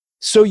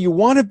So you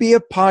want to be a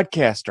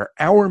podcaster.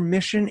 Our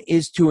mission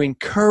is to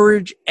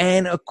encourage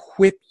and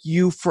equip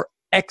you for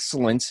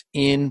excellence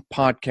in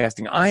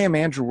podcasting. I am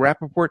Andrew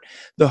Rappaport,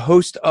 the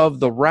host of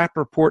the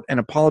Rappaport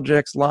and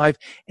Apologetics Live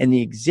and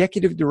the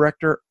executive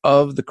director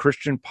of the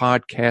Christian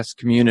Podcast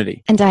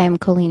Community. And I am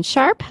Colleen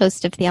Sharp,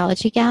 host of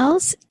Theology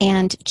Gals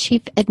and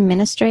chief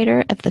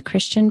administrator of the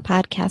Christian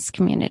Podcast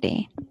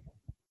Community.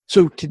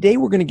 So today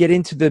we're going to get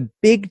into the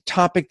big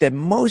topic that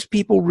most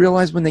people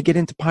realize when they get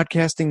into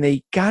podcasting,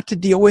 they got to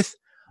deal with: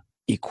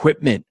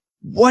 equipment.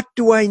 What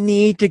do I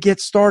need to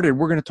get started?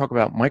 We're going to talk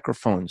about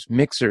microphones,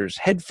 mixers,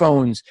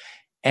 headphones,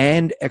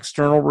 and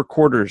external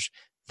recorders.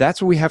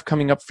 That's what we have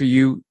coming up for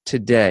you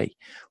today.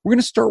 We're going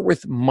to start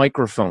with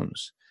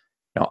microphones.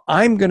 Now,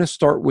 I'm going to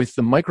start with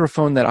the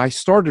microphone that I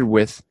started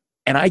with,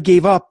 and I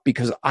gave up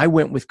because I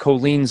went with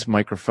Colleen's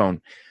microphone.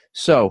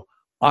 So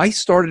I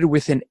started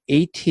with an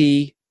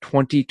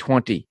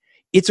AT2020.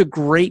 It's a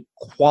great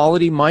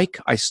quality mic.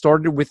 I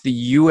started with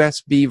the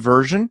USB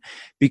version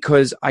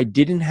because I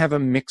didn't have a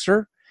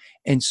mixer,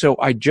 and so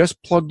I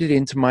just plugged it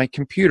into my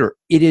computer.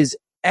 It is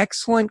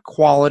excellent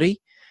quality,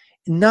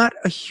 not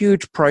a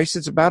huge price.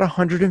 It's about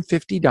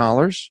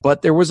 $150,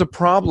 but there was a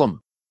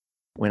problem.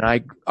 When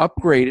I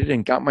upgraded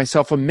and got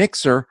myself a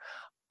mixer,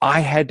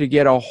 I had to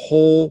get a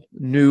whole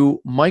new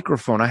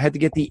microphone. I had to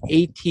get the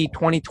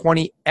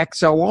AT2020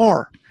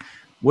 XLR.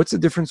 What's the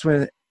difference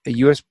with a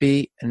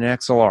USB and an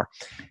XLR?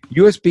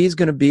 USB is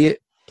going to be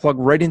plugged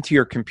right into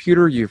your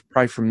computer. You're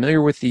probably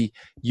familiar with the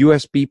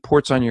USB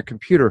ports on your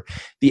computer.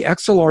 The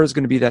XLR is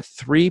going to be that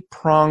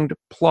three-pronged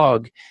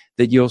plug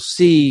that you'll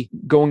see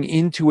going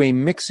into a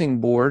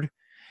mixing board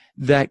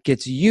that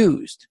gets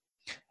used.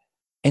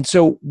 And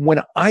so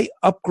when I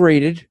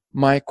upgraded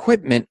my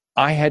equipment,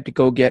 I had to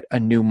go get a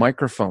new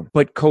microphone.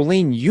 But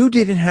Colleen, you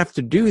didn't have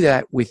to do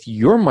that with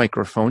your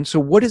microphone.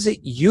 So what is it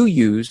you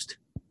used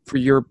for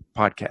your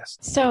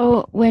podcast?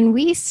 So when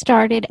we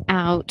started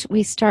out,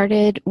 we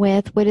started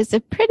with what is a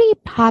pretty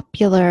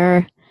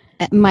popular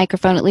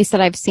microphone, at least that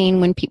I've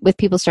seen with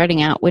people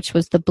starting out, which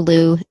was the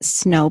Blue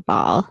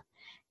Snowball.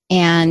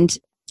 And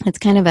it's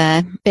kind of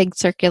a big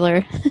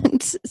circular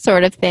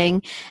sort of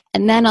thing.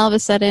 And then all of a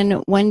sudden,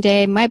 one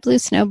day, my Blue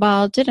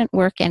Snowball didn't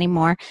work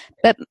anymore.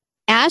 But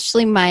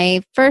Ashley,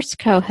 my first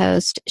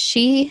co-host,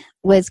 she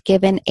was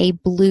given a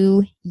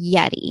Blue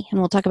Yeti, and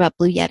we'll talk about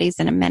Blue Yetis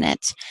in a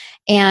minute.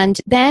 And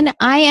then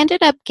I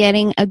ended up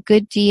getting a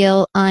good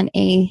deal on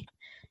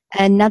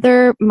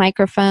another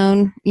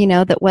microphone,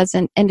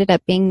 that ended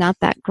up being not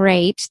that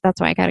great.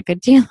 That's why I got a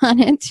good deal on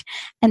it.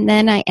 And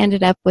then I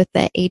ended up with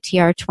the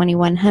ATR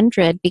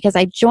 2100 because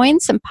I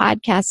joined some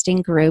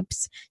podcasting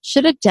groups.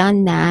 Should have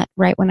done that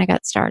right when I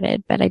got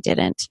started, but I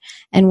didn't.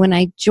 And when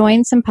I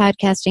joined some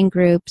podcasting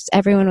groups,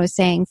 everyone was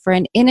saying for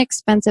an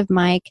inexpensive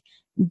mic,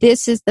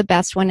 this is the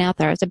best one out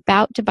there. I was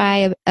about to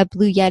buy a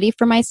Blue Yeti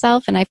for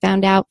myself, and I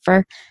found out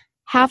for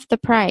half the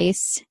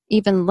price,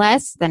 even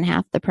less than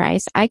half the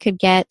price, I could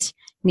get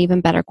an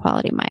even better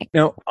quality mic.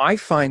 Now, I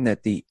find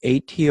that the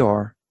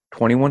ATR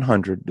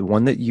 2100, the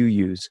one that you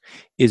use,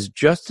 is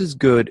just as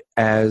good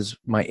as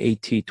my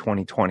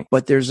AT2020.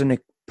 But there's an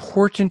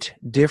important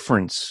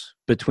difference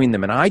between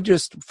them. And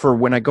for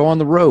when I go on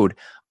the road,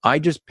 I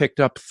just picked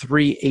up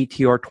 3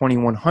 ATR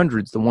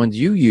 2100s, the ones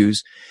you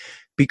use,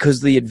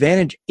 because the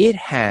advantage it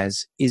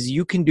has is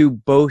you can do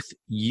both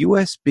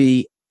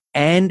USB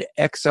and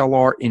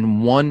XLR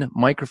in one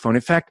microphone.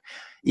 In fact,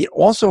 it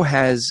also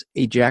has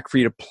a jack for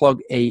you to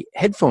plug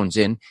headphones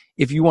in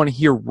if you want to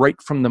hear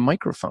right from the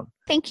microphone.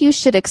 I think you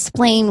should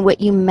explain what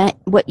you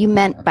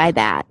meant by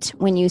that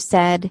when you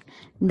said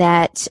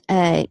that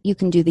you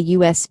can do the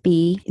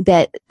USB,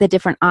 that the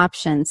different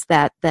options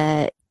that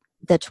the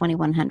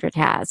 2100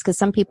 has, because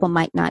some people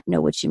might not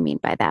know what you mean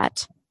by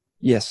that.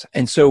 Yes,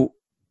 and so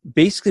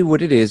basically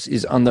what it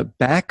is on the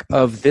back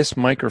of this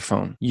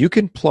microphone, you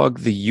can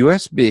plug the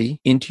USB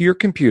into your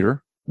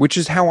computer, which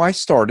is how I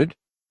started.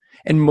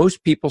 And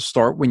most people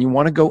start when you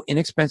want to go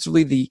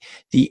inexpensively. The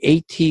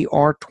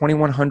ATR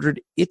 2100,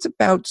 it's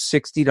about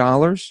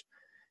 $60.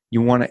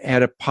 You want to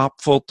add a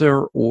pop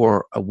filter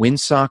or a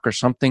windsock or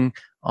something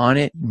on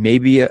it,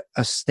 maybe a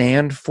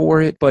stand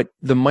for it. But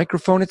the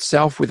microphone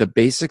itself with a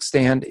basic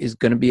stand is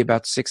going to be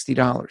about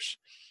 $60.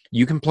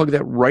 You can plug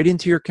that right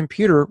into your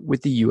computer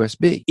with the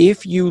USB.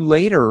 If you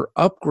later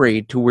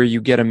upgrade to where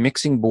you get a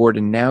mixing board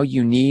and now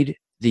you need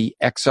the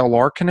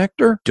XLR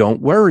connector,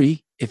 don't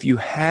worry. If you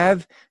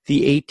have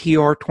the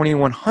ATR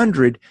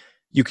 2100,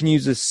 you can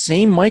use the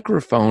same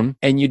microphone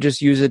and you just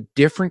use a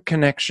different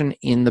connection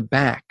in the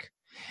back.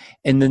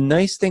 And the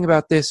nice thing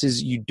about this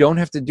is you don't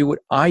have to do what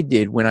I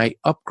did when I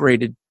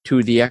upgraded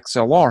to the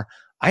XLR.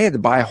 I had to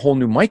buy a whole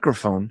new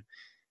microphone.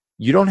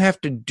 You don't have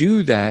to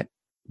do that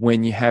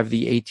when you have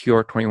the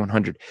ATR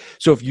 2100.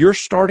 So if you're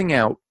starting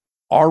out,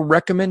 our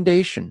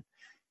recommendation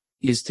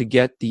is to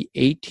get the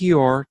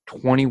ATR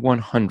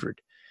 2100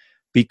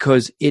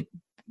 because it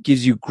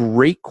gives you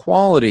great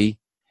quality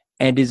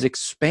and is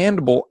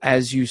expandable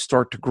as you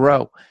start to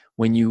grow.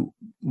 When you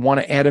want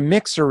to add a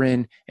mixer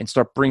in and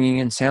start bringing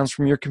in sounds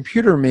from your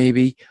computer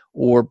maybe,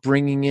 or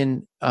bringing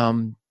in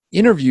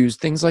interviews,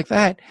 things like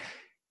that,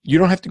 you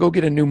don't have to go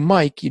get a new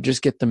mic. You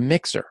just get the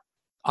mixer.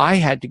 I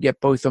had to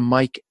get both a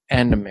mic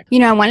and a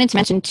mixer. I wanted to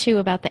mention too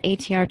about the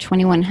ATR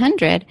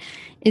 2100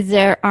 is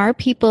there are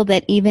people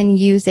that even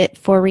use it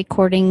for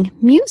recording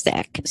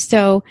music.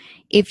 So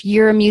if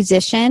you're a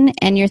musician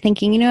and you're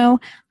thinking,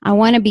 I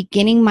want a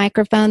beginning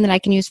microphone that I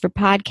can use for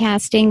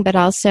podcasting, but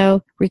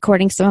also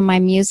recording some of my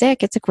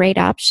music, it's a great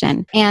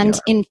option. And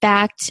in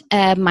fact,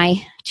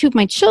 two of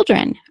my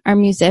children are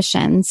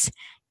musicians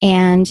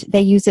and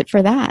they use it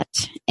for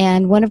that.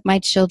 And one of my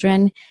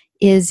children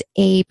is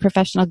a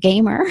professional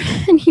gamer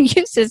and he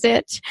uses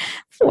it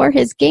for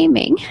his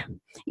gaming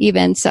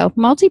even. So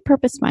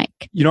multi-purpose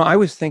mic. I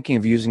was thinking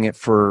of using it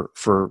for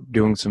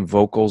doing some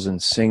vocals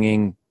and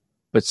singing,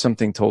 but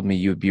something told me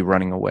you'd be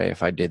running away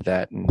if I did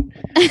that.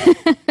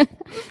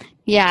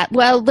 Yeah.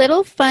 Well,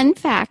 little fun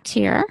fact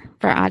here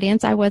for our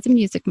audience. I was a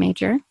music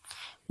major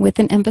with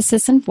an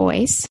emphasis in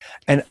voice.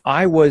 And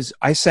I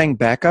sang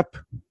backup.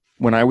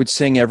 When I would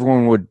sing,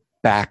 everyone would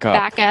back up.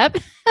 Back up.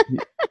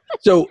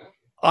 So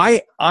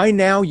I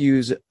now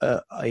use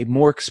a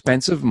more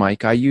expensive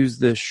mic. I use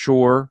the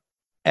Shure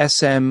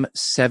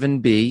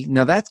SM7B.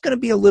 Now that's going to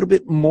be a little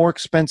bit more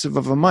expensive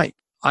of a mic.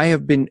 I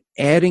have been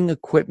adding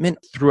equipment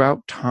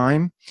throughout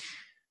time,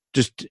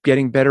 just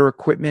getting better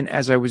equipment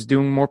as I was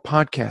doing more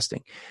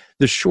podcasting.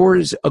 The Shure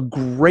is a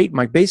great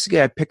mic.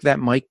 Basically, I picked that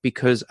mic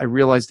because I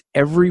realized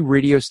every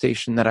radio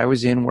station that I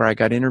was in where I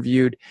got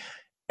interviewed,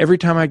 every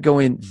time I'd go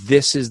in,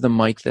 this is the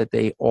mic that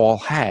they all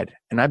had.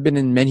 And I've been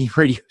in many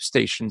radio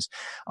stations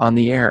on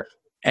the air.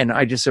 And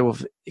I just said, well,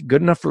 if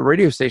good enough for the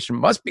radio station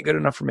must be good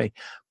enough for me.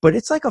 But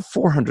it's like a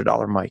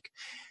 $400 mic.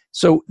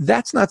 So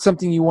that's not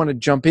something you want to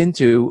jump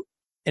into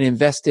and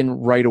invest in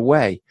right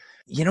away.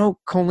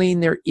 Colleen,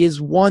 there is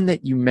one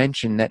that you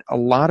mentioned that a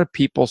lot of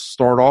people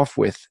start off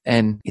with,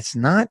 and it's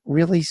not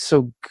really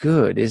so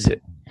good, is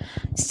it?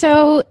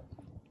 So,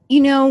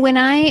 when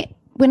I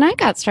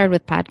got started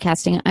with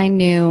podcasting, I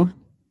knew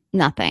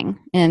nothing.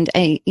 And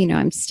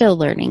I'm still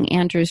learning.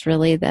 Andrew's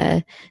really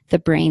the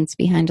brains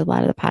behind a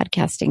lot of the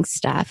podcasting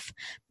stuff.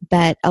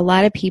 But a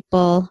lot of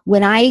people,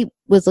 when I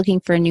was looking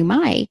for a new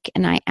mic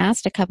and I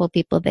asked a couple of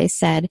people, they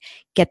said,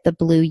 get the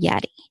Blue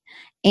Yeti.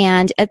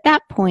 And at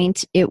that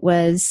point, it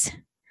was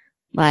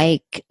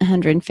like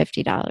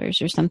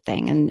 $150 or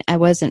something. And I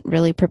wasn't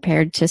really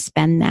prepared to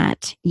spend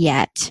that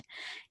yet.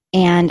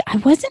 And I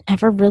wasn't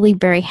ever really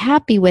very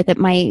happy with it.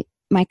 My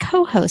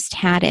co-host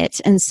had it.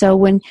 And so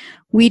when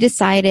we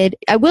decided,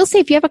 I will say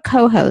if you have a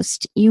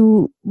co-host,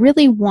 you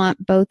really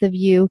want both of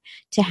you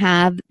to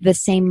have the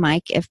same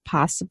mic if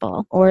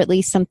possible, or at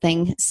least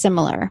something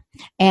similar.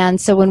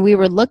 And so when we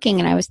were looking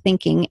and I was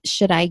thinking,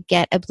 should I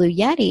get a Blue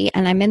Yeti?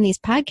 And I'm in these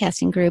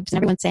podcasting groups and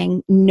everyone's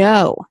saying,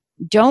 no,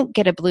 don't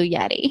get a Blue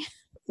Yeti.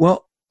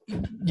 Well,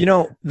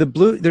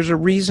 there's a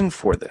reason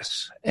for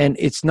this. And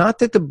it's not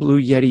that the Blue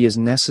Yeti is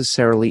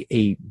necessarily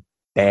a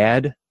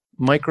bad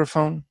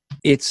microphone.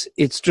 It's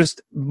just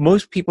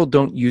most people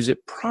don't use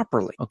it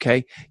properly,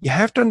 okay? You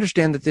have to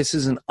understand that this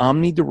is an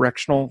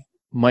omnidirectional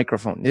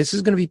microphone. This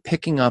is going to be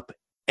picking up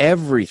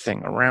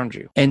everything around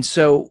you. And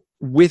so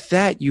with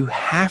that, you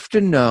have to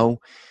know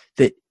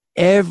that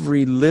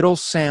every little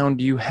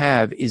sound you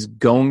have is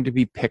going to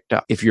be picked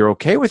up. If you're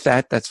okay with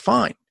that, that's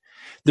fine.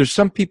 There's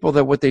some people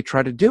that what they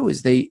try to do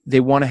is they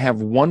want to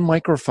have one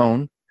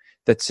microphone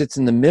that sits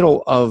in the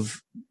middle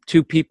of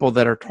two people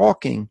that are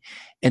talking,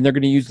 and they're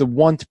going to use the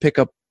one to pick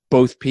up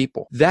both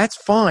people. That's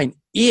fine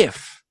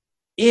if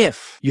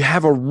you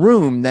have a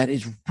room that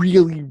is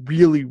really,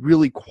 really,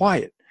 really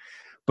quiet.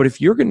 But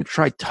if you're going to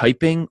try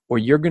typing or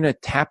you're going to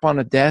tap on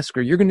a desk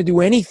or you're going to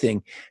do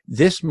anything,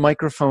 this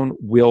microphone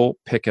will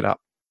pick it up.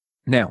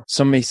 Now,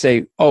 some may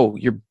say, oh,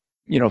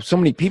 so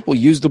many people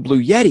use the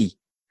Blue Yeti.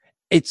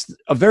 It's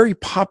a very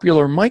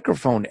popular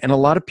microphone and a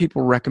lot of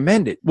people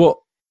recommend it.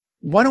 Well,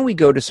 why don't we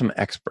go to some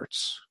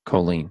experts,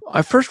 Colleen?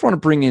 I first want to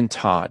bring in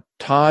Todd.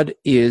 Todd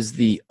is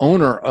the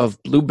owner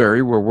of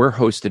Blueberry, where we're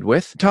hosted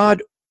with.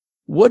 Todd,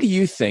 what do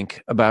you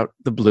think about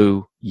the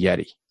Blue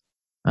Yeti?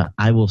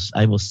 I will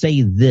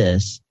say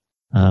this.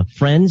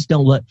 Friends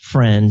don't let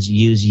friends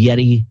use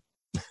Yetis,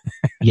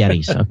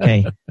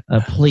 okay?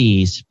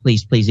 Please,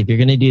 if you're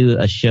going to do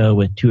a show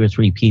with 2 or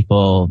 3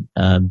 people,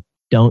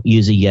 don't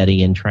use a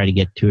Yeti and try to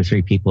get 2 or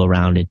 3 people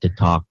around it to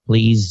talk.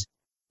 Please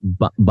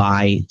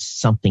buy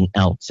something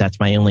else. That's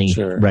my only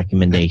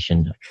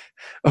recommendation.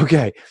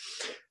 Okay.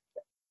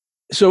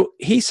 So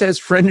he says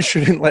friends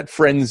shouldn't let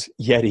friends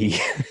Yeti.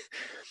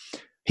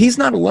 He's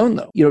not alone,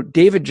 though.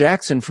 David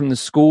Jackson from the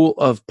School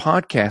of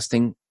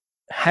Podcasting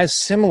has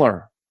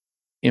similar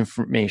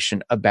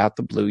information about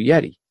the Blue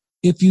Yeti.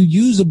 If you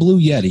use a Blue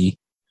Yeti,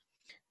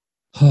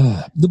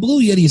 the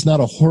Blue Yeti is not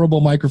a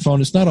horrible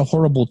microphone. It's not a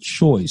horrible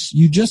choice.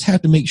 You just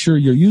have to make sure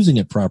you're using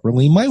it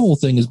properly. My whole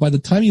thing is by the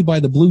time you buy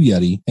the Blue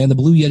Yeti and the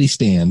Blue Yeti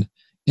stand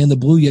and the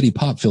Blue Yeti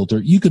pop filter,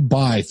 you could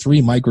buy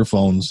 3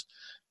 microphones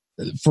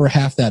for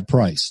half that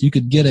price. You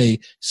could get a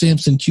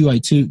Samson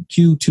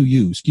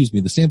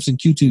Q2U, the Samson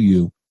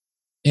Q2U,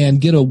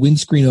 and get a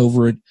windscreen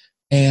over it.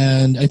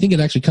 And I think it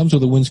actually comes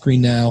with a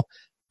windscreen now.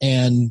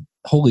 And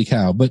holy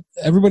cow. But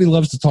everybody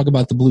loves to talk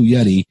about the Blue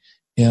Yeti,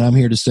 and I'm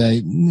here to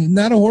say,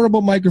 not a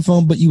horrible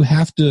microphone, but you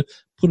have to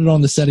put it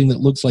on the setting that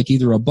looks like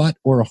either a butt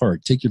or a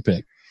heart. Take your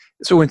pick.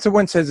 So when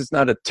someone says it's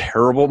not a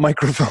terrible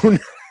microphone,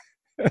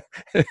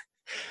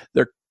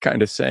 they're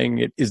kind of saying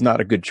it is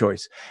not a good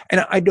choice.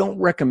 And I don't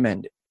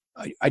recommend it.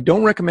 I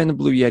don't recommend the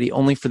Blue Yeti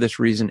only for this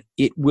reason.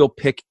 It will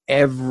pick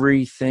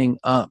everything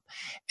up,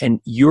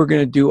 and you're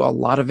going to do a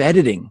lot of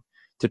editing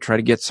to try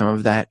to get some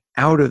of that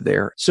out of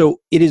there. So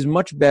it is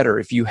much better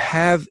if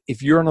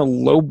you're on a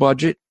low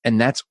budget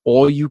and that's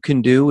all you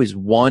can do is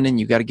one, and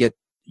you got to get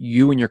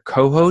you and your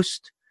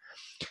co-host,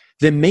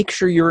 then make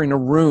sure you're in a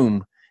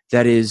room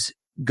that is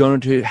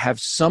going to have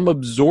some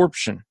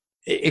absorption.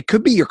 It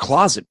could be your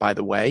closet, by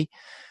the way.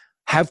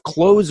 Have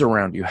clothes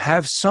around you.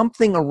 Have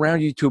something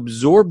around you to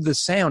absorb the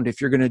sound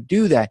if you're going to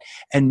do that.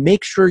 And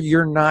make sure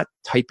you're not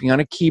typing on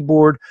a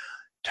keyboard,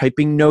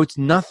 typing notes,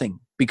 nothing,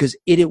 because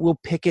it will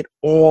pick it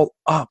all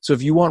up. So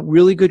if you want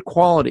really good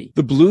quality,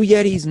 the Blue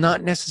Yeti is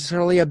not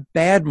necessarily a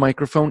bad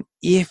microphone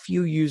if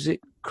you use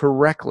it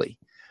correctly.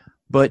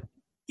 But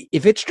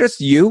if it's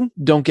just you,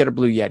 don't get a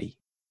Blue Yeti.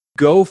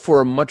 Go for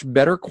a much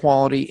better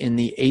quality in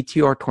the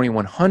ATR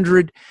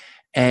 2100.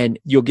 And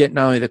you'll get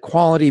not only the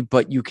quality,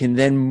 but you can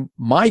then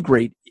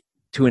migrate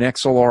to an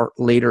XLR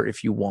later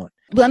if you want.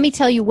 Let me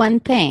tell you one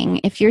thing.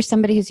 If you're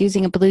somebody who's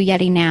using a Blue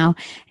Yeti now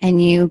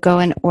and you go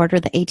and order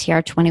the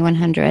ATR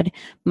 2100,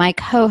 my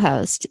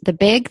co-host, the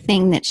big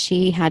thing that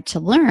she had to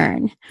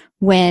learn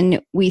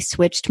when we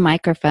switched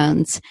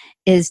microphones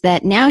is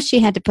that now she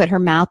had to put her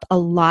mouth a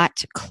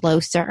lot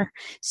closer.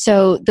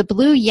 So the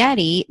Blue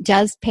Yeti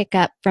does pick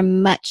up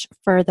from much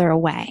further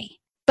away.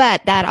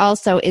 But that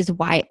also is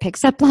why it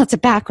picks up lots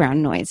of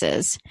background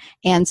noises.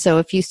 And so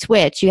if you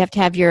switch, you have to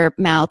have your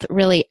mouth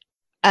really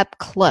up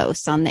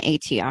close on the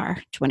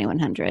ATR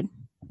 2100.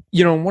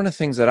 You know, one of the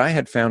things that I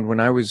had found when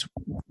I was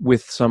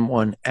with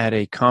someone at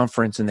a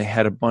conference and they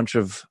had a bunch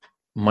of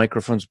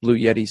microphones, Blue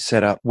Yetis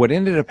set up, what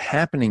ended up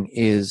happening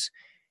is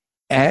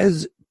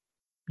as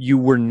you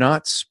were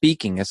not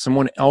speaking, as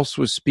someone else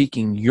was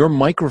speaking, your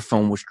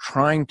microphone was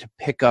trying to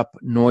pick up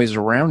noise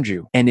around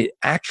you, and it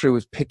actually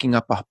was picking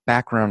up a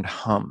background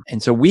hum.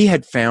 And so we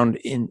had found,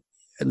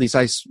 at least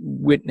I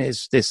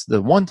witnessed this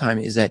the one time,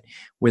 is that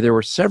where there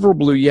were several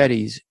Blue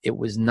Yetis, it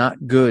was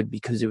not good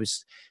because it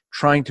was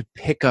trying to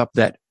pick up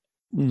that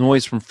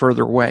noise from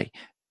further away.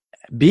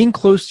 Being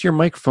close to your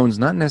microphone is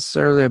not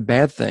necessarily a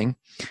bad thing.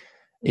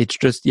 It's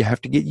just you have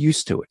to get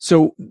used to it.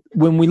 So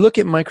when we look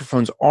at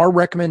microphones, our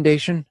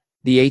recommendation,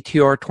 the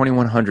ATR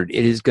 2100,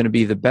 it is going to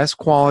be the best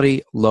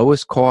quality,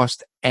 lowest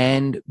cost,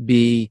 and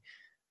be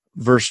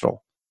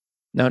versatile.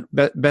 Now,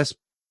 best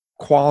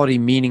quality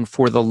meaning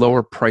for the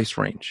lower price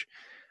range.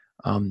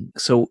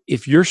 So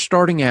if you're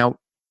starting out,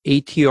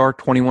 ATR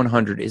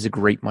 2100 is a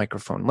great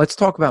microphone. Let's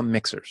talk about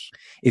mixers.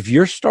 If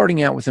you're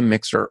starting out with a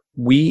mixer,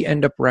 we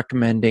end up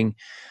recommending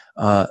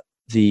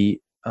the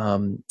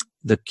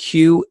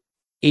Q802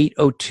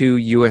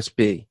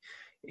 USB.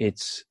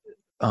 It's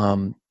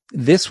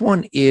this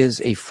one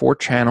is a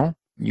 4-channel.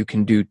 You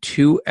can do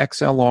 2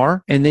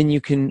 XLR, and then you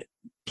can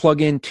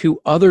plug in 2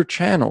 other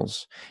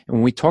channels. And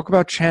when we talk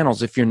about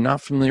channels, if you're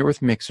not familiar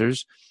with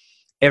mixers,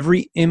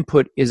 every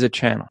input is a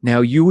channel.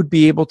 Now, you would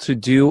be able to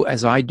do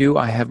as I do.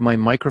 I have my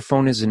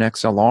microphone as an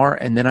XLR,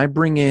 and then I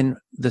bring in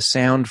the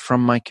sound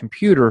from my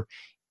computer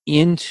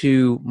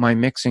into my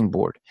mixing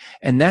board.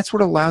 And that's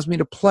what allows me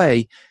to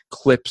play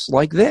clips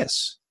like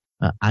this.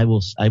 I will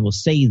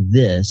say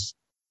this.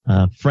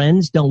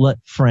 Friends don't let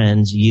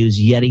friends use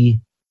Yetis,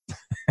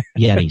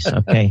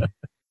 okay?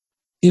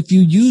 If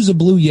you use a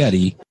Blue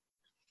Yeti...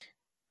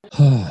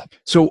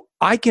 So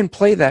I can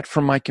play that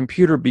from my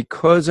computer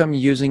because I'm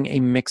using a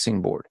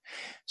mixing board.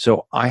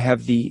 So I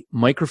have the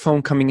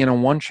microphone coming in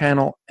on one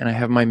channel and I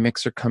have my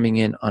mixer coming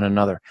in on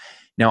another.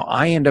 Now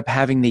I end up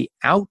having the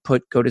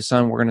output go to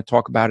something we're going to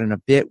talk about in a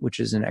bit, which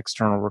is an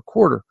external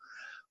recorder.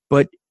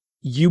 But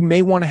you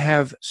may want to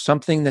have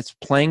something that's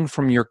playing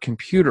from your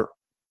computer.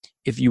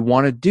 If you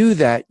want to do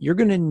that, you're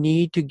going to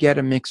need to get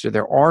a mixer.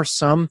 There are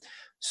some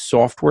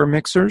software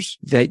mixers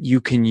that you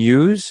can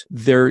use.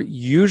 They're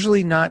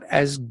usually not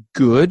as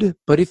good,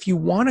 but if you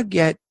want to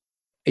get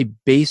a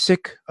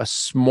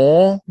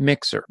small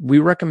mixer, we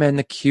recommend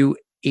the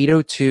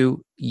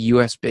Q802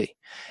 USB.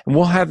 And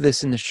we'll have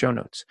this in the show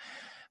notes.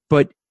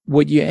 But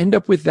what you end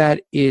up with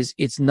that is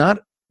it's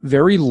not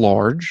very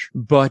large,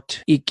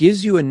 but it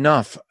gives you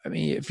enough. I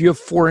mean, if you have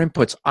 4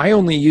 inputs, I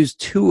only use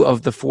 2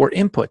 of the 4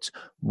 inputs,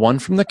 one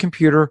from the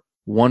computer,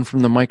 one from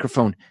the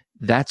microphone.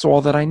 That's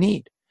all that I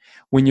need.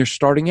 When you're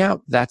starting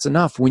out, that's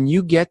enough. When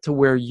you get to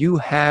where you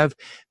have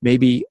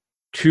maybe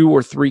 2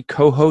 or 3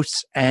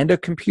 co-hosts and a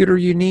computer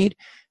you need,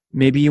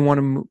 maybe you want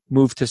to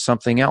move to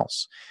something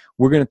else.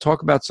 We're going to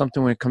talk about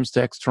something when it comes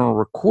to external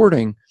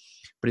recording,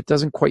 but it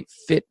doesn't quite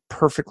fit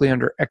perfectly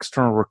under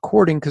external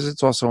recording because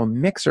it's also a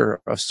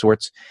mixer of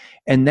sorts.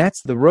 And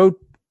that's the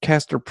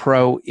Rodecaster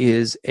Pro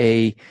is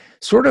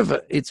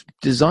it's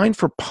designed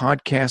for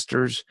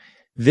podcasters.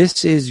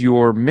 This is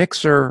your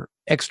mixer,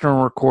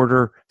 external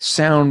recorder,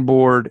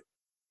 soundboard,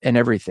 and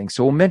everything.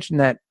 So we'll mention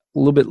that a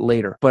little bit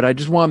later. But I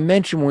just want to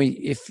mention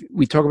if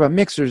we talk about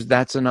mixers,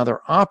 that's another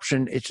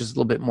option. It's just a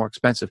little bit more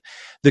expensive.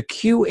 The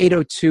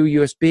Q802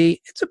 USB,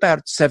 it's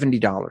about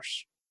 $70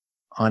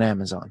 on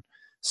Amazon.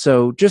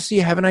 So just so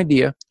you have an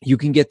idea, you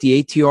can get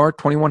the ATR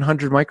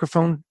 2100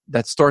 microphone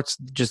that starts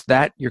just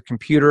that. Your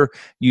computer,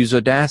 use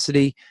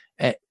Audacity.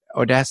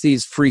 Audacity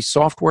is free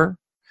software.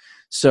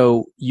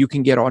 So you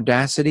can get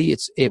Audacity.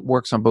 It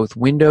works on both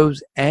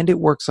Windows and it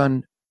works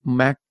on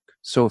Mac.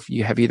 So if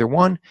you have either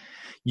one,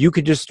 you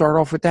could just start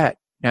off with that.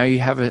 Now you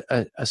have a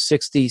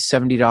 $60,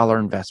 $70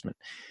 investment.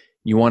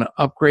 You want to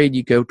upgrade,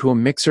 you go to a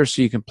mixer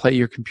so you can play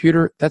your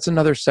computer. That's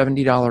another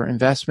 $70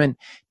 investment.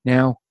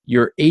 Now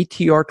your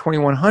ATR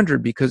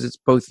 2100, because it's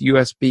both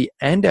USB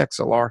and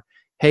XLR,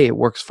 hey, it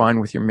works fine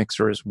with your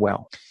mixer as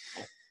well.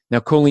 Now,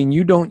 Colleen,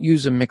 you don't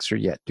use a mixer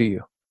yet, do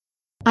you?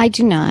 I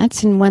do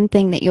not. And one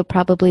thing that you'll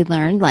probably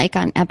learn, like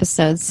on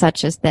episodes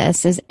such as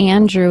this, is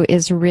Andrew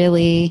is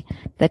really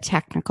the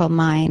technical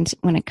mind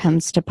when it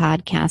comes to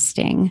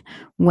podcasting.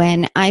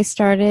 When I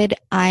started,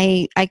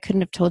 I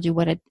couldn't have told you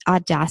what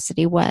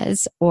Audacity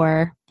was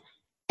or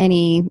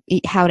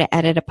how to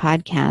edit a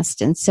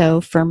podcast. And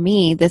so for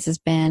me, this has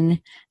been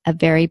a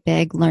very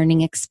big learning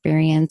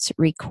experience,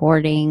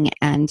 recording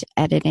and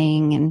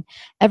editing and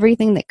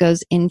everything that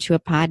goes into a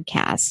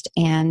podcast.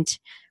 And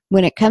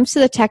when it comes to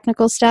the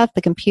technical stuff,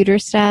 the computer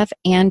stuff,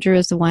 Andrew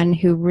is the one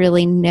who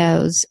really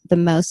knows the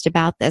most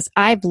about this.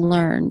 I've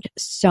learned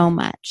so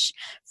much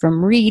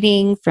from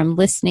reading, from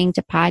listening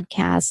to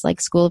podcasts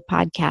like School of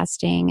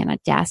Podcasting and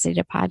Audacity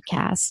to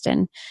Podcast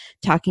and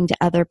talking to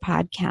other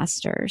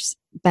podcasters.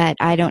 But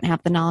I don't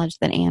have the knowledge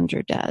that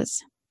Andrew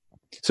does.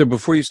 So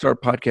before you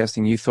start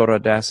podcasting, you thought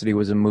Audacity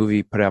was a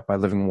movie put out by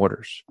Living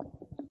Waters.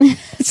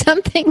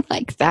 Something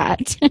like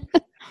that.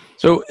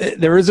 So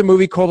there is a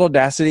movie called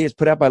Audacity. It's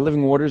put out by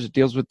Living Waters. It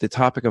deals with the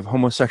topic of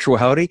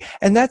homosexuality.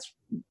 And that's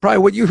probably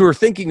what you were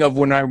thinking of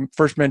when I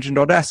first mentioned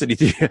Audacity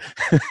to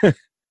you.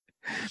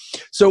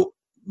 So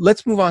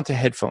let's move on to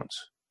headphones.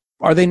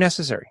 Are they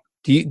necessary?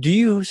 Do you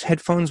use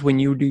headphones when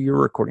you do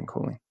your recording,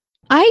 Colleen?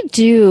 I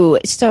do.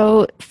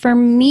 So for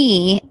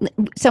me,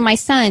 my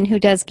son who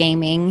does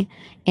gaming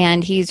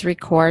and he's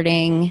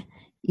recording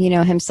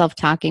himself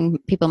talking,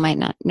 people might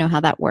not know how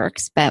that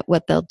works, but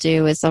what they'll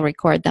do is they'll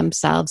record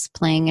themselves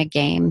playing a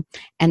game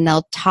and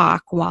they'll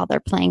talk while they're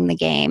playing the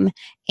game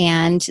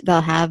and they'll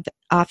have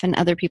often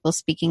other people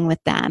speaking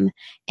with them.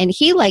 And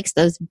he likes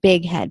those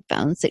big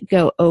headphones that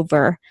go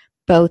over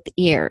both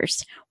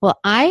ears. Well,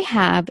 I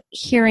have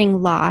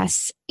hearing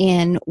loss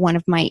in one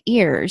of my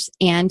ears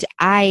and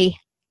I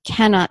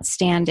cannot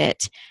stand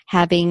it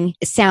having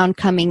sound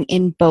coming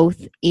in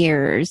both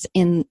ears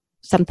in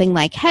something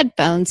like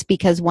headphones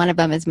because one of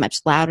them is much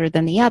louder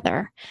than the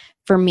other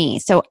for me.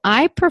 So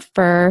I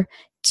prefer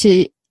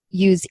to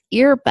use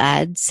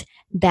earbuds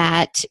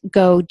that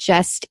go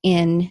just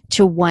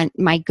into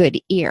my good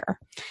ear.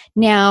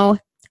 Now,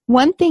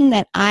 one thing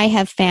that I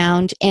have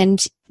found,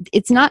 and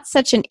it's not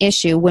such an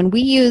issue, when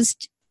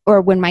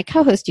my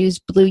co-host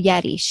used Blue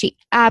Yeti, she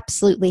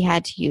absolutely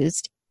had to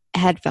use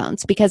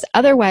headphones because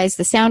otherwise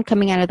the sound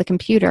coming out of the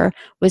computer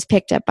was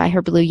picked up by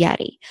her Blue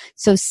Yeti.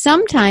 So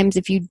sometimes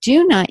if you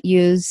do not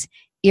use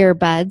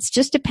earbuds,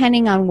 just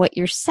depending on what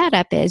your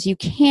setup is, you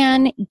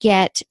can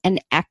get an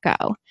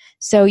echo.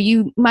 So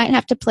you might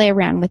have to play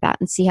around with that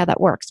and see how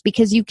that works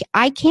because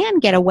I can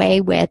get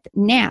away with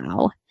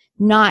now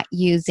not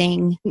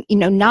using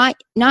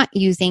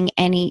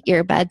any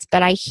earbuds,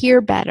 but I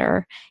hear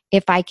better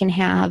if I can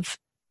have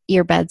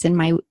earbuds in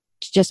my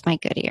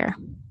good ear.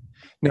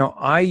 Now,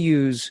 I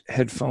use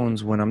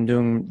headphones when I'm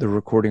doing the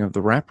recording of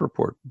the Rap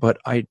Report, but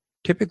I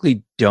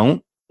typically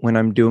don't when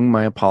I'm doing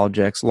my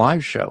Apologetics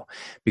live show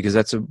because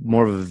that's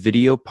more of a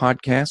video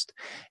podcast.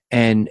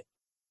 And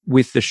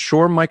with the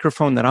Shure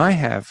microphone that I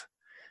have,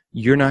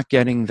 you're not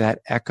getting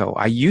that echo.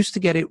 I used to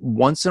get it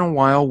once in a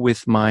while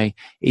with my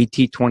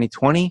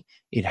AT2020.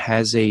 It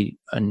has a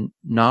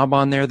knob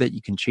on there that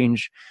you can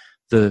change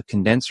the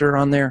condenser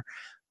on there.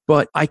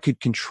 But I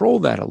could control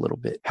that a little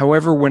bit.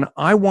 However, when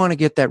I want to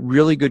get that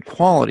really good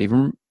quality,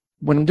 when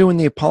I'm doing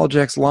the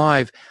Apologetics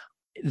Live,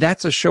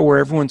 that's a show where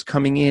everyone's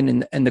coming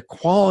in and the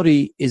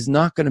quality is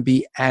not going to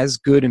be as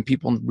good, and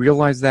people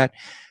realize that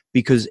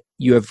because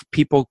you have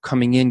people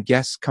coming in,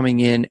 guests coming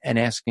in and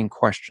asking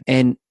questions.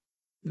 And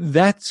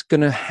that's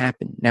going to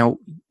happen. Now,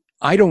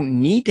 I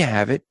don't need to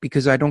have it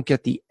because I don't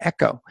get the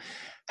echo.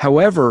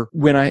 However,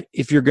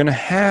 if you're going to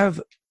have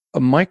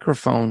a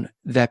microphone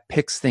that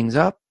picks things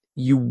up,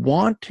 you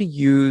want to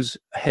use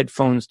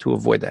headphones to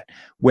avoid that,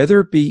 whether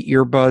it be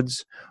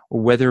earbuds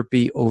or whether it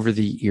be over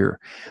the ear.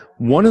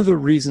 One of the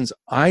reasons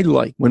I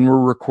like when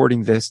we're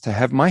recording this to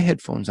have my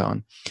headphones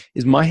on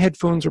is my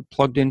headphones are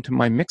plugged into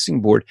my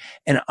mixing board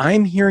and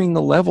I'm hearing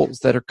the levels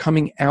that are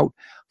coming out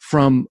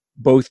from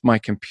both my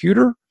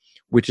computer,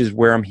 which is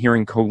where I'm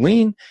hearing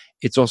Colleen.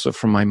 It's also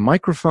from my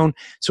microphone.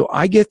 So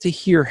I get to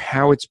hear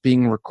how it's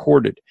being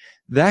recorded.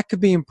 That could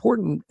be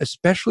important,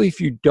 especially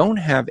if you don't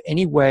have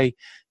any way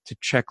to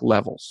check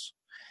levels.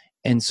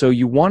 And so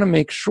you want to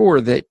make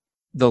sure that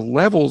the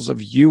levels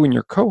of you and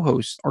your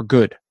co-host are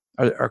good.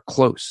 are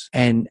close.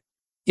 And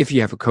if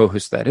you have a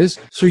co-host, that is.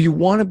 So you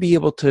want to be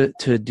able to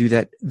do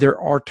that. There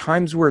are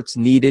times where it's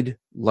needed,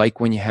 like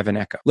when you have an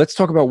echo. Let's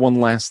talk about one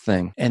last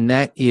thing, and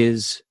that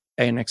is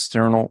an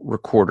external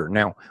recorder.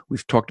 Now,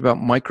 we've talked about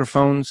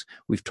microphones,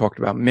 we've talked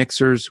about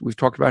mixers, we've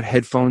talked about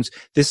headphones.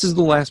 This is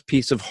the last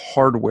piece of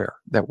hardware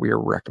that we are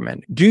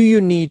recommending. Do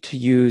you need to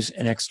use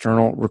an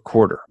external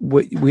recorder?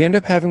 What we end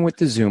up having with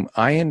the Zoom,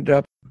 I ended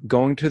up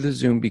going to the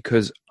Zoom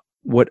because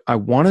what I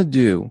want to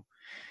do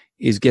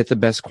is get the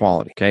best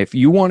quality. Okay, if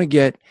you want to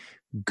get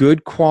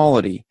good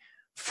quality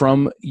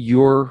from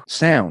your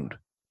sound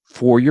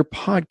for your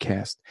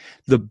podcast,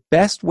 the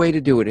best way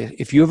to do it,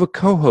 if you have a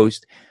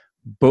co-host,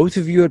 both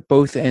of you at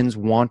both ends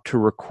want to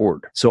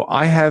record. So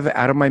I have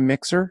out of my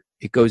mixer,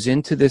 it goes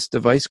into this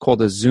device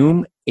called a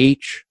Zoom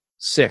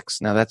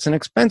H6. Now that's an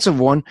expensive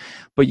one,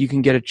 but you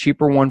can get a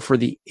cheaper one for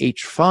the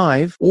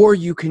H5, or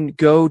you can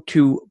go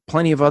to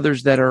plenty of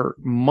others that are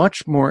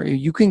much more.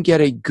 You can get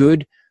a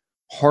good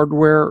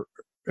hardware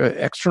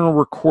external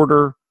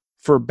recorder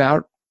for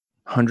about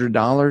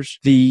 $100.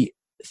 The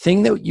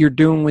thing that you're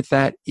doing with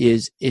that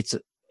is it's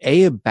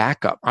a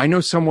backup. I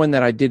know someone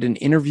that I did an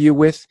interview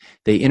with.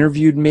 They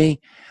interviewed me.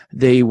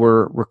 They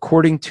were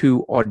recording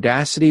to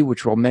Audacity,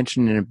 which we'll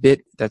mention in a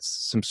bit. That's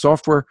some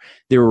software.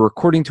 They were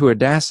recording to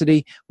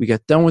Audacity. We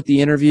got done with the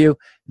interview.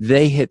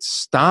 They hit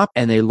stop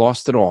and they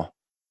lost it all.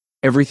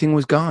 Everything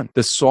was gone.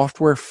 The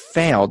software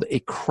failed.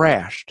 It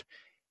crashed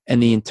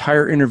and the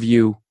entire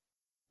interview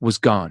was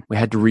gone. We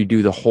had to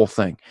redo the whole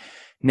thing.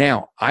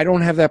 Now, I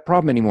don't have that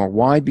problem anymore.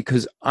 Why?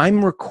 Because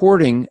I'm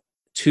recording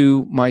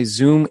to my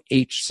Zoom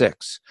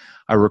H6.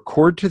 I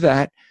record to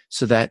that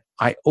so that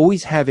I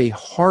always have a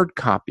hard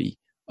copy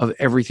of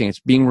everything. It's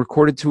being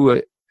recorded to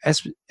a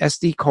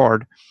SD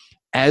card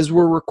as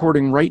we're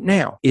recording right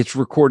now. It's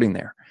recording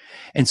there.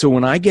 And so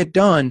when I get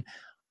done,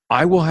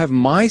 I will have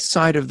my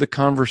side of the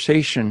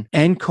conversation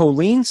and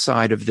Colleen's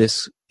side of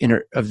this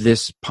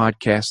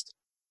podcast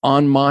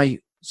on my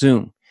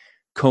Zoom.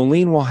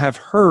 Colleen will have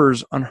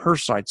hers on her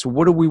side. So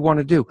what do we want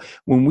to do?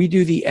 When we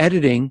do the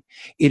editing,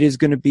 it is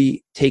going to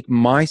be take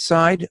my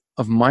side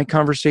of my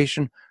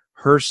conversation,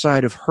 her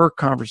side of her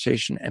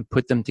conversation, and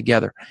put them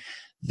together.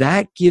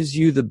 That gives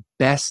you the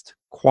best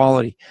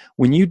quality.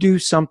 When you do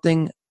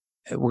something,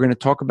 we're going to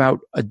talk about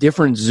a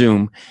different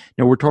Zoom.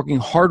 Now we're talking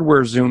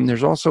hardware Zoom.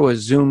 There's also a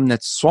Zoom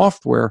that's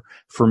software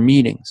for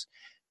meetings.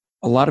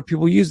 A lot of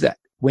people use that.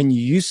 When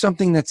you use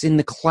something that's in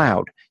the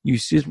cloud, you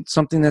use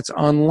something that's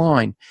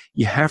online,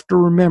 you have to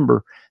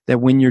remember that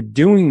when you're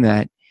doing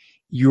that,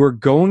 you're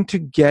going to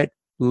get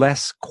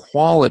less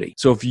quality.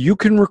 So if you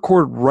can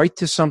record right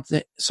to some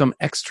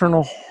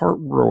external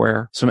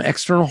hardware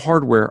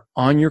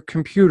on your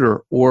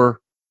computer or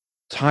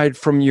tied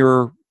from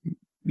your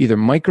either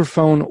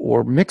microphone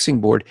or mixing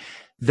board,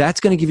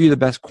 that's going to give you the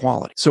best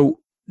quality. So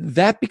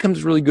that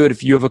becomes really good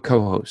if you have a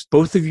co-host.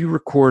 Both of you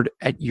record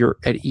at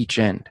each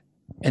end.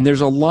 And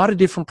there's a lot of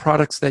different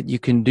products that you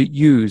can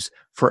use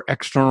for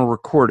external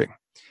recording.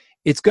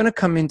 It's going to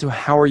come into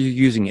how are you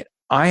using it.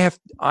 I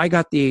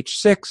got the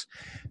H6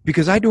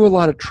 because I do a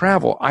lot of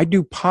travel. I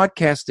do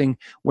podcasting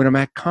when I'm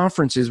at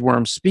conferences where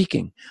I'm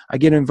speaking. I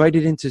get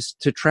invited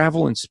to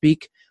travel and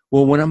speak.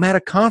 Well, when I'm at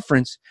a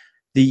conference,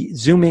 the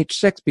Zoom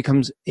H6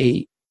 becomes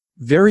a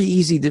very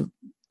easy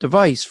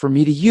device for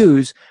me to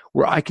use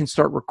where I can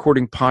start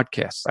recording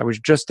podcasts. I was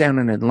just down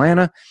in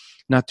Atlanta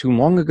not too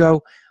long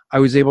ago. I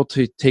was able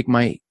to take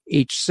my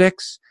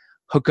H6,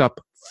 hook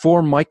up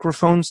 4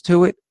 microphones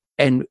to it,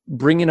 and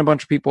bring in a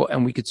bunch of people,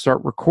 and we could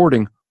start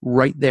recording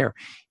right there.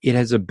 It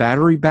has a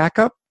battery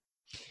backup,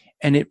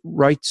 and it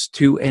writes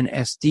to an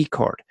SD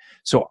card.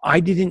 So I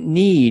didn't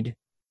need,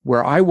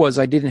 where I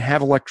didn't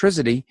have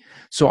electricity,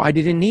 so I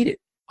didn't need it.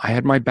 I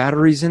had my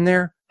batteries in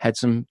there, had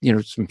some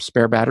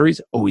spare batteries,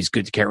 always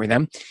good to carry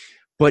them,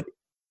 but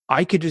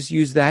I could just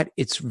use that.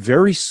 It's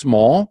very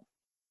small,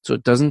 so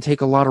it doesn't take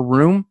a lot of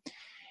room,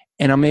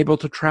 and I'm able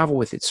to travel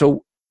with it.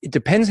 So it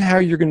depends how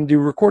you're going to do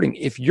recording.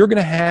 If you're going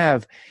to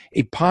have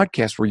a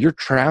podcast where you're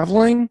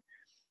traveling,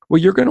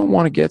 well, you're going to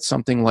want to get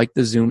something like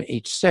the Zoom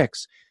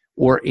H6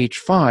 or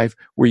H5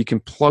 where you can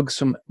plug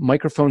some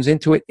microphones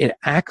into it. It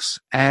acts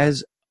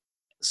as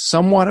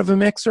somewhat of a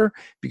mixer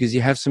because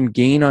you have some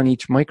gain on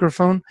each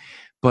microphone,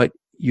 but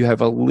you have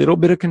a little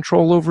bit of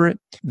control over it.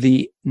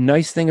 The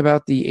nice thing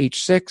about the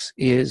H6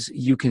 is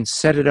you can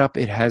set it up.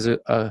 It has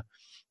a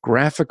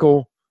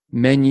graphical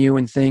menu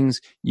and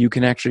things. You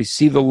can actually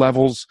see the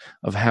levels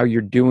of how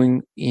you're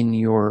doing in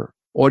your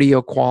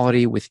audio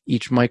quality with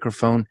each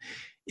microphone.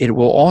 It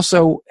will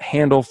also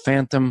handle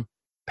phantom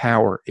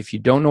power. If you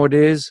don't know what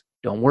it is,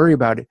 don't worry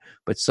about it.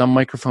 But some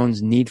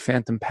microphones need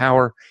phantom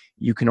power.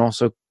 You can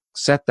also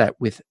set that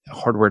with a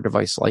hardware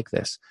device like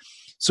this.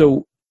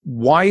 So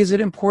why is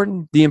it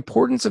important? The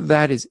importance of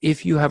that is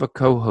if you have a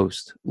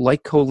co-host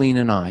like Colleen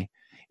and I,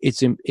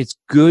 it's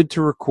good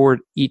to record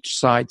each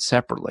side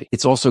separately.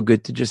 It's also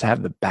good to just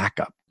have the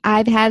backup.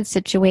 I've had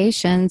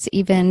situations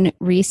even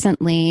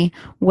recently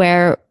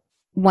where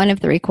one of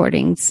the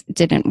recordings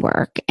didn't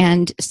work.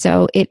 And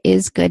so it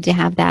is good to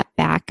have that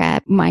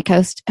backup. My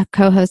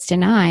co-host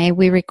and I,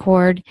 we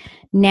record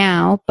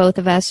now, both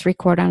of us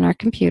record on our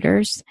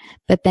computers,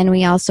 but then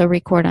we also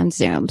record on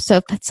Zoom.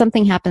 So if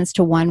something happens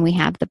to one, we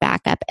have the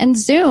backup. And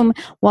Zoom,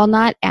 while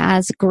not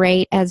as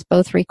great as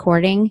both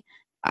recording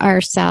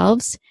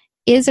ourselves,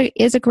 is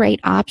a great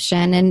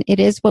option. And it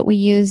is what we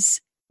use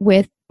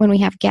when we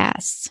have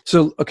guests.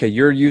 So, okay,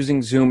 you're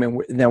using Zoom,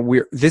 and now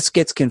this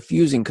gets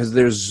confusing because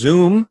there's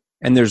Zoom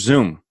and there's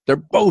Zoom. They're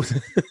both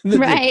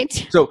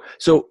right.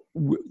 So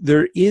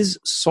there is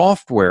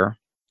software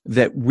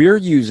that we're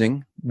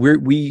using.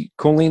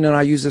 Colleen and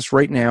I use this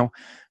right now.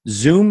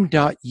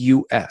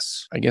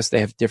 Zoom.us. I guess they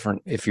have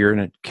different. If you're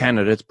in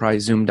Canada, it's probably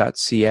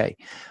Zoom.ca.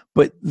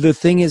 But the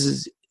thing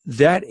is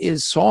that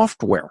is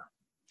software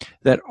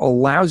that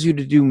allows you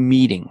to do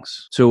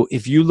meetings. So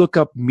if you look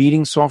up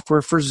meeting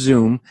software for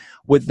Zoom,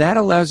 what that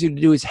allows you to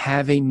do is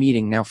have a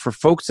meeting. Now, for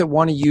folks that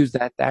want to use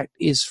that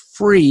is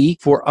free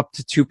for up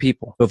to 2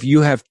 people. If you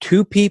have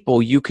 2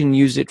 people, you can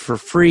use it for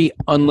free,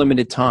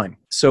 unlimited time.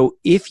 So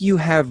if you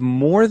have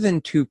more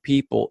than 2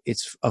 people,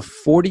 it's a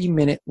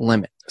 40-minute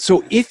limit.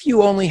 So if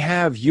you only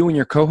have you and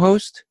your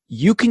co-host,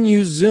 you can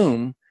use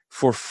Zoom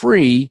for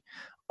free,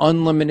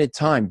 unlimited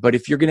time. But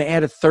if you're going to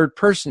add a third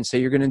person,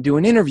 say you're going to do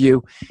an interview,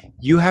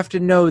 you have to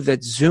know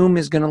that Zoom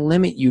is going to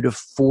limit you to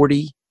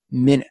 40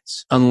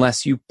 minutes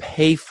unless you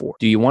pay for it.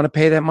 Do you want to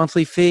pay that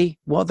monthly fee?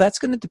 Well, that's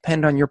going to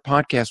depend on your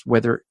podcast,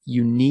 whether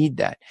you need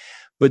that.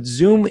 But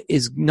Zoom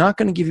is not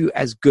going to give you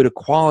as good a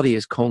quality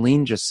as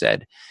Colleen just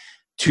said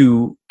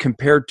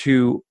compared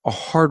to a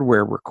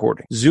hardware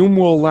recording. Zoom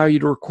will allow you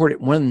to record it.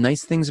 One of the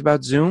nice things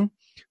about Zoom,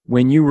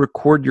 when you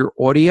record your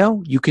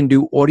audio, you can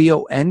do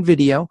audio and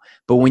video,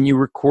 but when you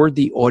record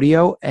the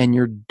audio and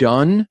you're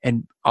done,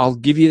 and I'll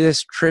give you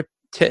this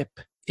tip,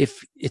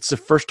 if it's the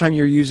first time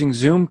you're using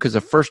Zoom, because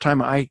the first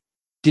time I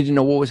didn't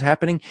know what was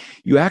happening,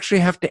 you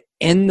actually have to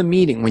end the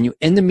meeting. When you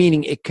end the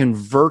meeting, it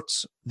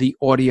converts the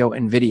audio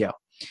and video.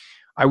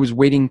 I was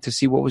waiting to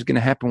see what was going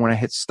to happen when I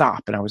hit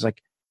stop, and I was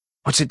like,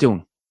 what's it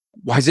doing?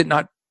 Why is it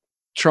not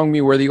showing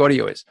me where the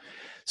audio is?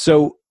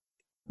 So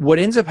what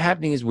ends up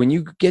happening is when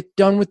you get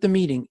done with the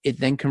meeting, it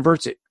then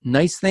converts it.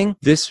 Nice thing,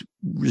 this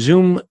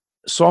Zoom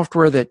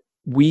software that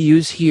we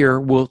use here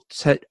will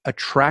set a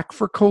track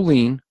for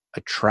Colleen,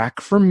 a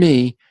track for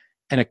me,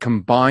 and a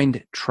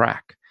combined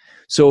track.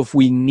 So if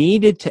we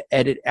needed to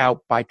edit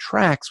out by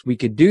tracks, we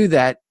could do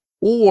that,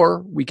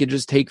 or we could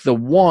just take the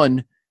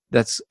one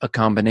that's a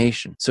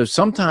combination. So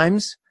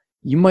sometimes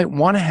you might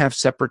want to have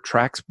separate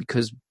tracks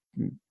because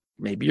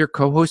maybe your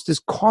co-host is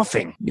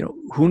coughing,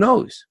 who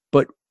knows?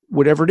 But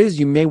whatever it is,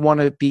 you may want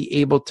to be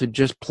able to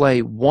just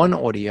play one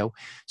audio.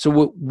 So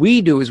what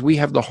we do is we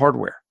have the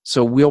hardware.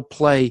 So we'll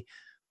play,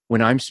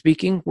 when I'm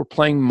speaking, we're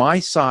playing my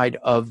side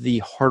of the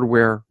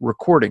hardware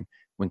recording.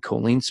 When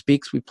Colleen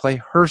speaks, we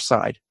play her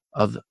side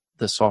of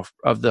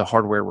the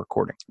hardware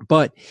recording.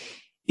 But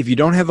if you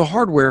don't have the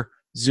hardware,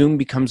 Zoom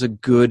becomes a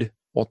good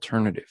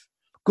alternative.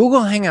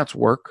 Google Hangouts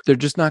work. They're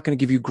just not going to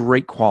give you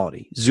great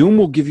quality. Zoom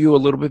will give you a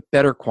little bit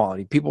better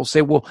quality. People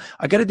say, well,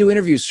 I got to do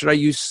interviews. Should I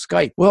use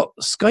Skype? Well,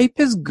 Skype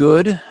is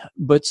good,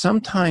 but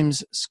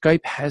sometimes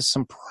Skype has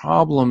some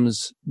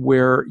problems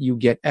where you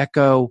get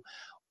echo,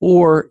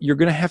 or you're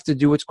going to have to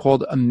do what's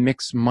called a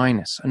mix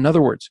minus. In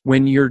other words,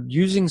 when you're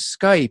using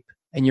Skype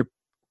and you're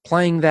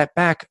playing that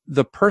back,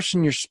 the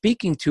person you're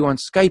speaking to on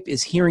Skype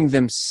is hearing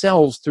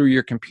themselves through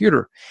your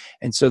computer.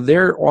 And so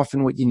there,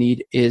 often what you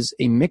need is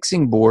a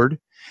mixing board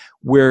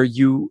where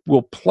you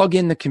will plug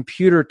in the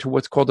computer to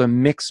what's called a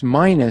mix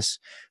minus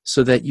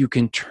so that you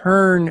can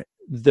turn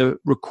the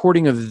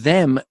recording of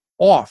them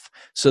off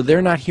so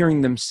they're not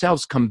hearing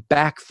themselves come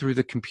back through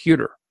the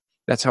computer.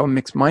 That's how a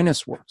mix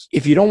minus works.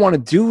 If you don't want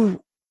to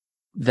do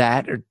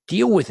that or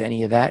deal with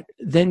any of that,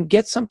 then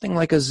get something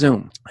like a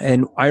Zoom.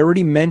 And I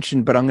already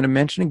mentioned, but I'm going to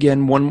mention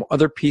again one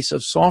other piece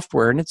of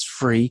software, and it's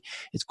free.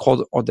 It's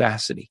called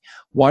Audacity.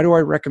 Why do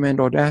I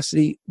recommend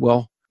Audacity?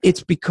 Well,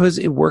 it's because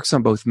it works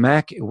on both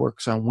Mac, it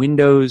works on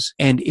Windows,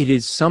 and it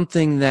is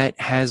something that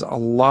has a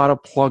lot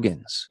of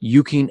plugins.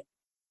 You can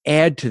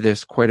add to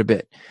this quite a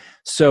bit.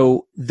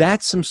 So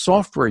that's some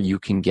software you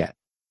can get.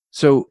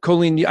 So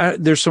Colleen,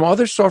 there's some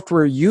other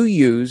software you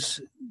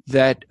use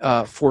that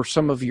for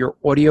some of your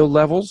audio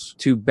levels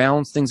to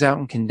balance things out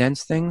and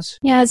condense things?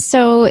 Yeah,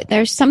 so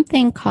there's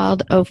something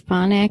called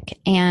Auphonic,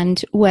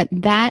 and what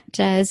that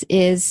does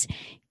is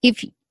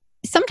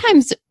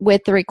sometimes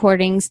with the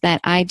recordings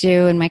that I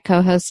do and my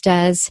co-host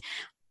does,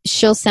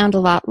 she'll sound a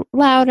lot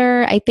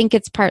louder. I think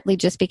it's partly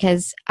just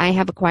because I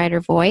have a quieter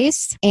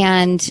voice,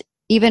 and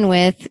even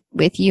with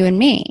you and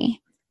me,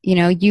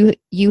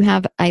 you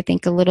have, I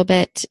think, a little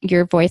bit,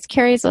 your voice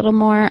carries a little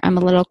more. I'm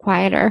a little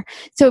quieter.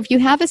 So if you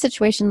have a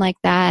situation like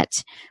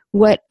that,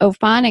 what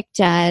Auphonic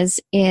does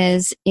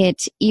is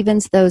it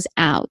evens those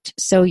out.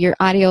 So your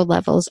audio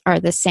levels are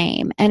the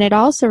same. And it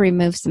also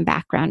removes some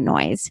background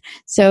noise.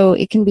 So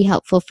it can be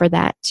helpful for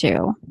that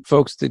too.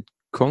 Folks, did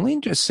Colleen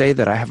just say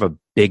that I have a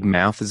big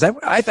mouth?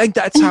 I think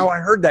that's how I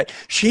heard that.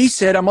 She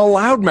said I'm a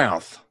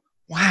loudmouth.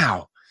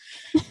 Wow.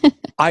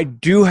 I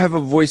do have a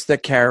voice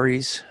that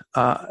carries.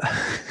 I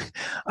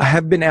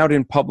have been out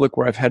in public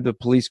where I've had the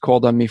police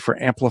called on me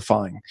for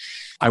amplifying.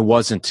 I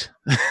wasn't.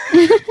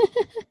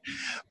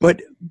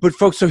 But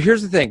folks, so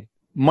here's the thing.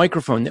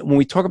 Microphone. When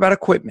we talk about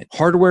equipment,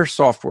 hardware,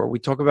 software, we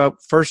talk about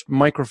first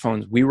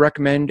microphones. We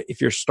recommend if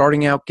you're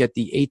starting out, get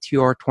the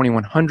ATR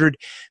 2100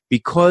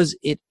 because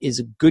it is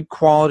a good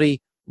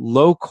quality,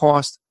 low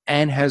cost,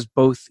 and has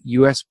both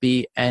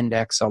USB and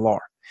XLR.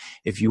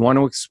 If you want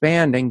to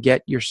expand and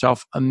get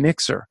yourself a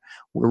mixer,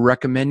 we're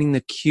recommending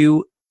the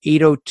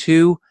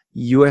Q802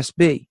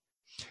 USB.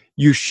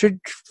 You should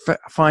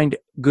find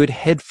good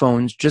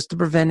headphones just to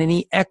prevent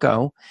any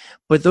echo,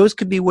 but those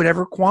could be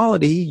whatever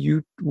quality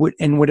you would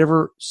and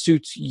whatever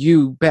suits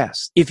you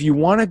best. If you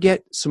want to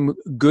get some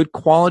good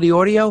quality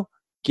audio,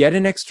 get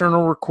an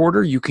external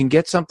recorder. You can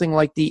get something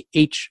like the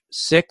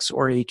H6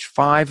 or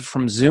H5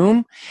 from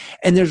Zoom.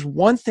 And there's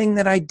one thing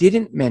that I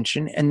didn't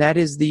mention, and that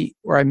is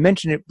I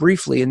mentioned it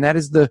briefly, and that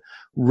is the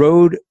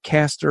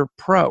Rodecaster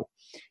Pro.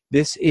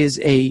 This is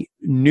a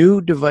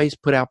new device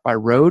put out by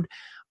Rode.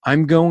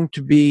 I'm going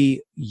to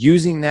be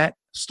using that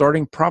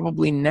starting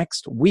probably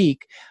next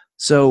week.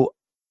 So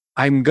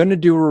I'm going to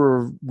do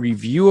a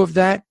review of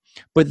that,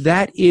 but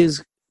that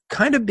is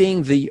kind of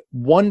being the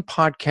one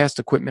podcast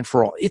equipment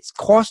for all. It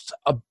costs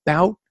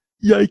about,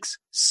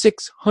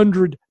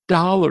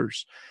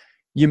 $600.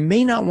 You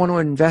may not want to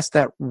invest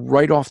that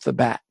right off the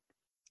bat.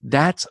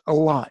 That's a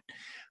lot,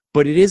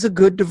 but it is a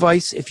good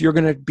device if you're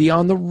going to be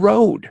on the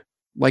road.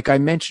 Like I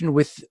mentioned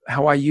with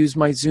how I use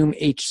my Zoom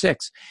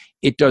H6,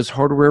 it does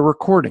hardware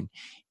recording.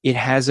 It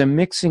has a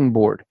mixing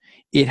board.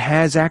 It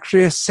has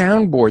actually a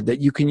soundboard that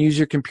you can use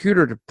your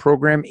computer to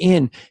program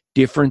in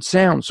different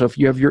sounds. So if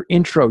you have your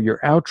intro, your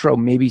outro,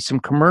 maybe some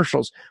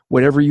commercials,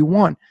 whatever you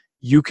want,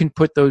 you can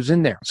put those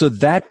in there. So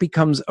that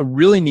becomes a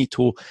really neat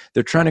tool.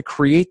 They're trying to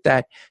create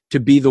that to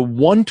be the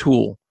one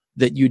tool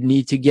that you'd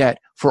need to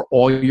get for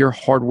all your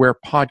hardware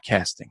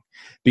podcasting,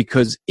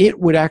 because it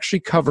would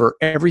actually cover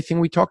everything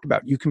we talked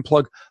about. You can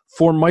plug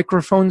 4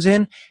 microphones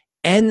in,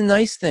 and the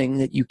nice thing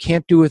that you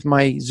can't do with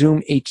my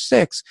Zoom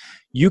H6,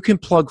 you can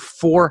plug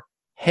 4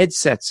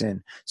 headsets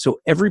in.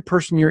 So every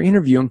person you're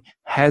interviewing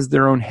has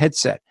their own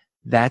headset.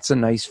 That's a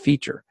nice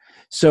feature.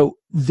 So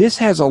this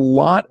has a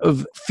lot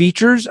of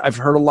features. I've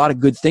heard a lot of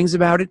good things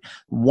about it.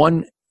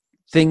 One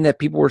thing that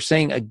people were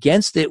saying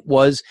against it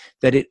was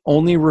that it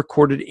only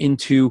recorded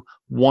into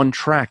one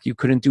track. You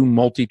couldn't do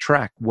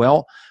multi-track.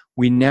 Well,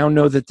 we now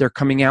know that they're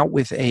coming out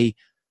with a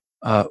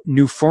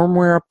new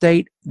firmware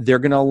update. They're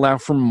going to allow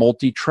for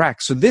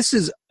multi-track. So this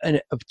is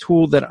a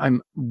tool that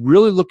I'm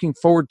really looking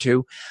forward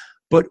to,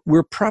 but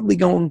we're probably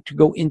going to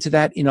go into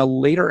that in a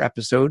later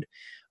episode.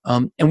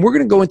 And we're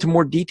going to go into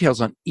more details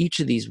on each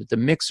of these with the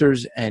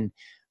mixers and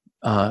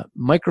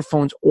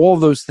microphones, all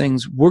those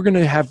things. We're going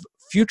to have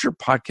future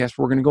podcasts.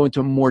 We're going to go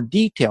into more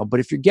detail. But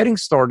if you're getting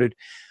started,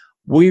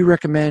 we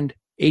recommend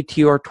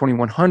ATR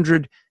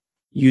 2100.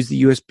 Use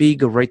the USB,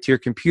 go right to your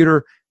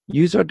computer,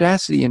 use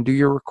Audacity and do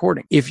your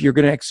recording. If you're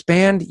going to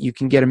expand, you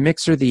can get a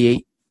mixer,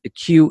 the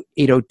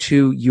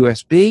Q802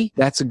 USB.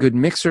 That's a good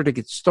mixer to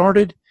get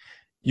started.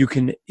 You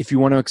can, if you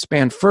want to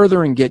expand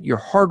further and get your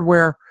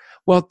hardware,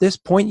 well, at this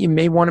point, you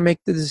may want to make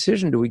the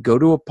decision. Do we go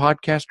to a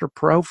Podcaster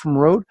Pro from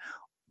Rode,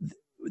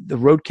 the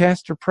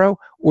Rodecaster Pro,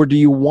 or do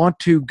you want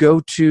to go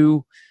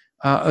to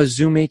a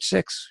Zoom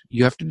H6?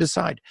 You have to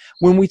decide.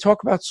 When we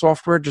talk about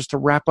software, just to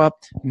wrap up,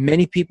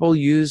 many people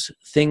use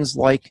things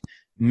like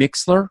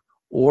Mixler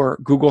or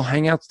Google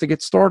Hangouts to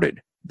get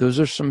started. Those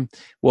are some,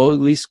 well, at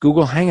least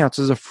Google Hangouts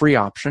is a free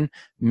option.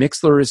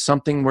 Mixler is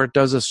something where it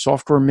does a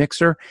software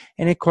mixer,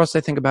 and it costs,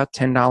 I think, about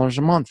 $10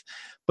 a month.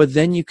 But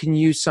then you can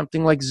use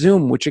something like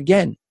Zoom, which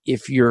again,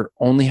 if you're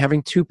only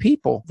having 2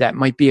 people, that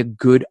might be a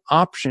good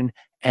option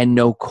and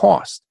no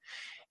cost.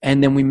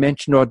 And then we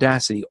mentioned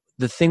Audacity.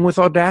 The thing with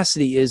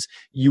Audacity is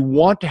you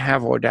want to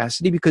have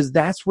Audacity because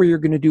that's where you're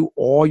going to do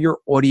all your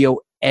audio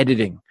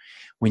editing.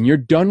 When you're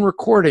done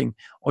recording,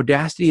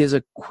 Audacity is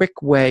a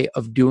quick way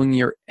of doing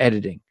your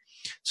editing.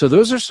 So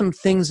those are some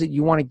things that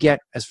you want to get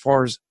as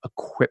far as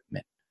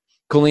equipment.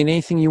 Colleen,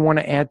 anything you want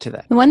to add to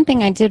that? The one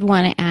thing I did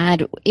want to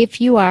add, if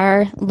you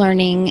are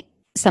learning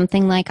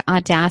something like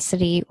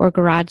Audacity or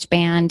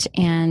GarageBand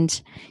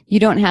and you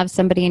don't have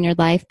somebody in your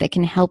life that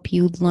can help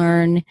you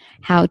learn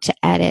how to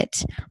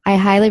edit, I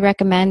highly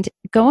recommend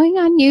going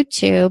on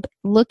YouTube,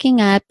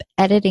 looking up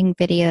editing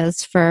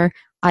videos for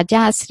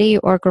Audacity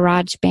or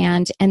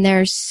GarageBand, and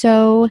there's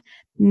so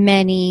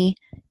many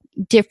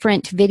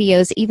different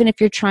videos, even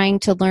if you're trying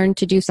to learn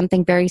to do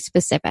something very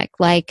specific,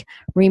 like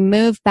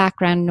remove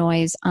background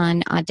noise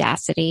on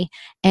Audacity,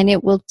 and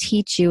it will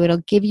teach you,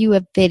 it'll give you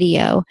a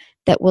video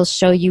that will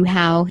show you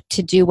how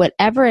to do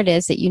whatever it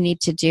is that you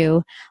need to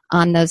do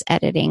on those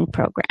editing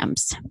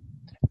programs.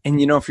 And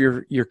you know, if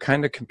you're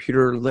kind of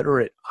computer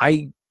literate,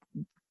 I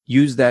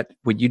use that,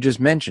 what you just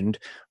mentioned,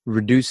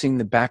 reducing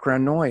the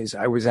background noise.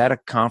 I was at a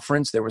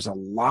conference, there was a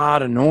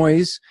lot of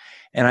noise,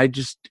 and I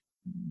just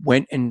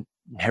went and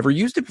never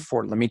used it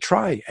before. Let me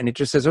try. And it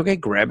just says, okay,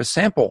 grab a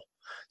sample.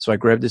 So I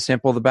grabbed a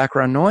sample of the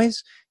background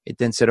noise. It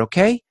then said,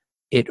 okay,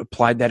 it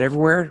applied that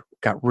everywhere,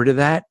 got rid of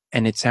that,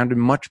 and it sounded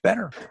much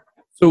better.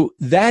 So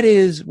that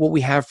is what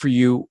we have for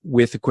you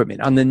with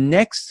equipment. On the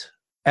next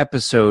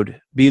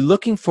episode, be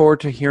looking forward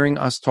to hearing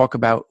us talk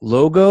about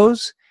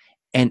logos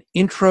and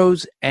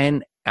intros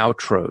and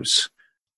outros.